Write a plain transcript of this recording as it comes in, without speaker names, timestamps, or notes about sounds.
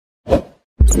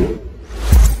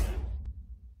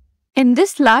In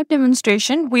this lab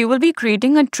demonstration, we will be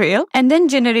creating a trail and then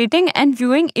generating and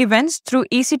viewing events through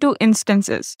EC2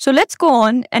 instances. So let's go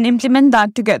on and implement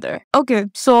that together. Okay,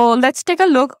 so let's take a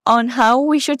look on how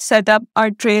we should set up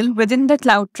our trail within the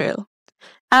CloudTrail.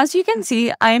 As you can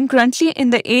see, I am currently in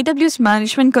the AWS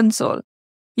Management Console.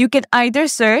 You can either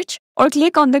search or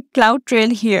click on the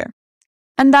CloudTrail here,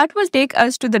 and that will take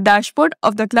us to the dashboard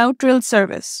of the CloudTrail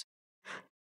service.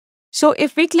 So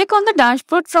if we click on the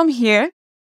dashboard from here,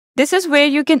 this is where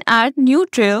you can add new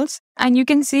trails and you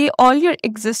can see all your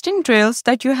existing trails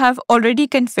that you have already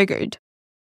configured.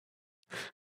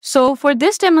 So for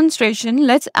this demonstration,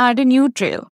 let's add a new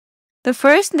trail. The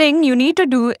first thing you need to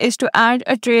do is to add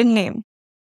a trail name.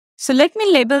 So let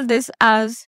me label this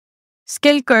as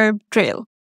Skill Curve Trail.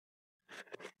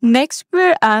 Next,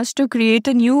 we're asked to create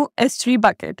a new S3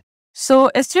 bucket.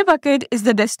 So S3 bucket is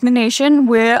the destination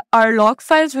where our log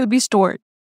files will be stored.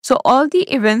 So all the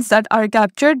events that are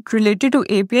captured related to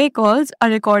API calls are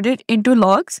recorded into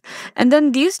logs, and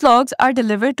then these logs are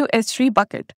delivered to S3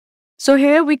 bucket. So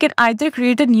here we can either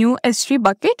create a new S3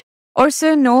 bucket or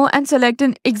say no and select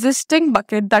an existing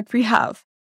bucket that we have.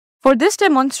 For this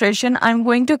demonstration, I'm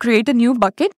going to create a new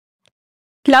bucket.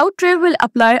 CloudTrail will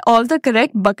apply all the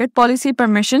correct bucket policy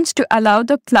permissions to allow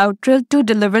the CloudTrail to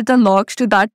deliver the logs to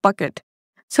that bucket.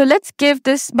 So let's give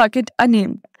this bucket a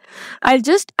name. I'll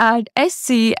just add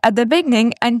SC at the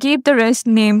beginning and keep the rest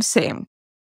names same.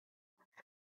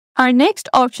 Our next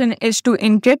option is to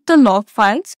encrypt the log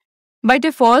files. By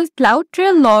default,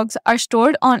 CloudTrail logs are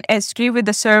stored on S3 with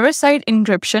the server-side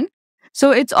encryption,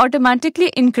 so it's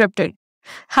automatically encrypted.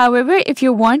 However, if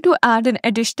you want to add an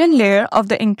additional layer of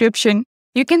the encryption,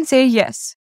 you can say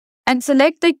yes and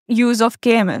select the use of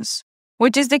KMS,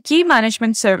 which is the key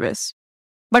management service.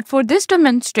 But for this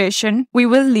demonstration, we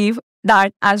will leave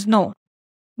that as no.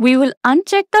 We will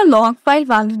uncheck the log file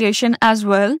validation as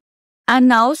well, and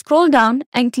now scroll down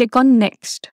and click on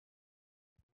Next.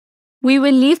 We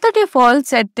will leave the default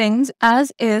settings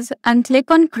as is and click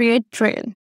on Create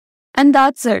Trail. And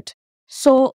that's it.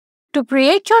 So to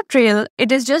create your trail,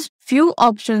 it is just few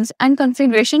options and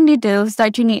configuration details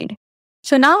that you need.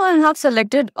 So now I have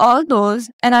selected all those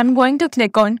and I'm going to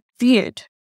click on Create.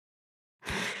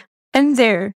 And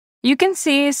there, you can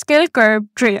see Skill Curve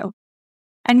Trail.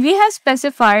 And we have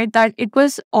specified that it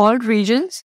was all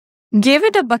regions, gave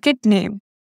it a bucket name.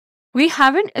 We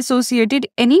haven't associated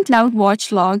any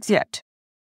CloudWatch logs yet.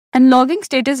 And logging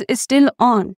status is still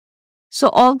on.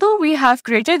 So although we have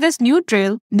created this new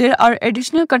trail, there are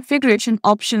additional configuration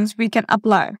options we can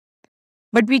apply.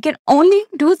 But we can only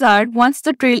do that once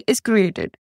the trail is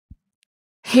created.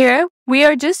 Here, we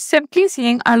are just simply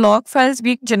seeing our log files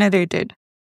being generated.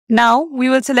 Now, we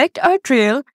will select our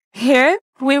trail. Here,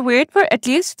 we'll wait for at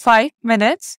least 5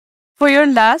 minutes for your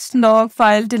last log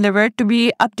file delivered to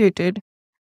be updated.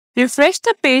 Refresh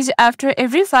the page after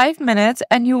every 5 minutes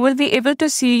and you will be able to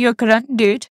see your current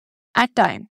date and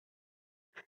time.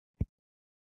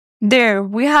 There,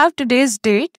 we have today's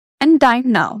date and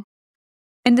time now.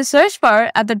 In the search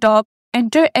bar at the top,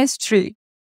 enter S3.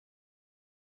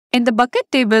 In the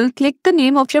bucket table, click the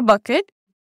name of your bucket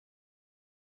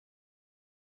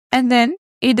and then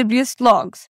AWS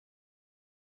logs.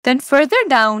 Then further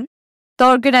down, the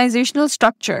organizational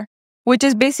structure, which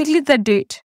is basically the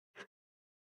date.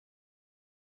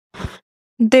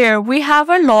 There, we have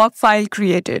our log file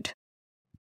created.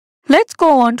 Let's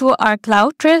go on to our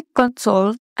CloudTrail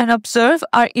console and observe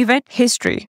our event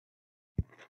history.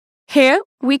 Here,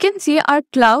 we can see our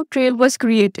CloudTrail was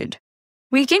created.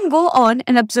 We can go on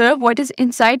and observe what is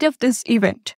inside of this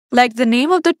event, like the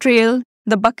name of the trail,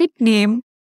 the bucket name,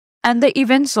 and the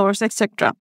event source,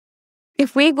 etc.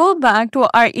 If we go back to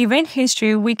our event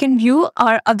history, we can view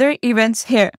our other events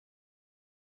here.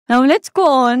 Now let's go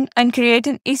on and create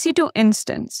an EC2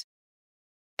 instance.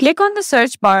 Click on the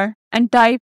search bar and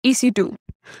type EC2.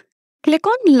 Click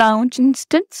on Launch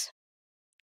Instance.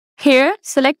 Here,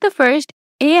 select the first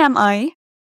AMI.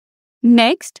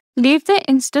 Next, leave the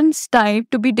instance type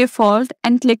to be default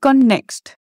and click on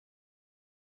Next.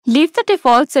 Leave the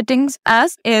default settings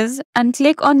as is and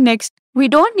click on Next. We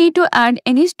don't need to add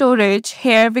any storage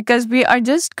here because we are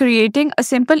just creating a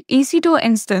simple EC2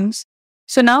 instance.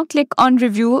 So now click on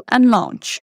Review and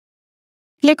Launch.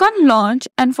 Click on Launch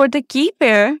and for the key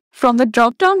pair, from the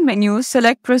drop-down menu,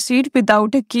 select Proceed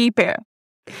without a key pair.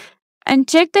 And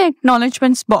check the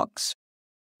acknowledgements box.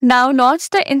 Now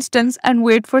launch the instance and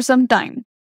wait for some time.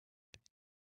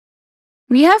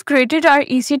 We have created our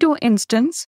EC2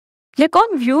 instance. Click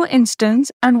on View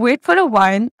Instance and wait for a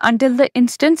while until the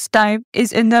instance type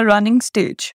is in the running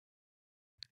stage.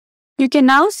 You can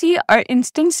now see our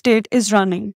instance state is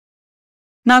running.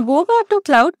 Now go back to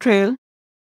CloudTrail.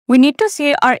 We need to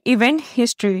see our event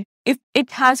history, if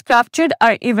it has captured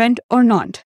our event or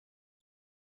not.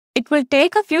 It will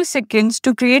take a few seconds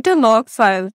to create a log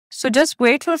file, so just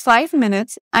wait for 5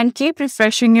 minutes and keep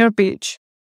refreshing your page.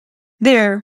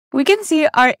 There, we can see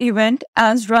our event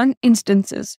as run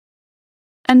instances.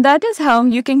 And that is how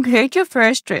you can create your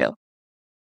first trail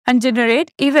and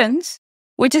generate events,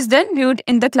 which is then viewed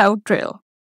in the CloudTrail.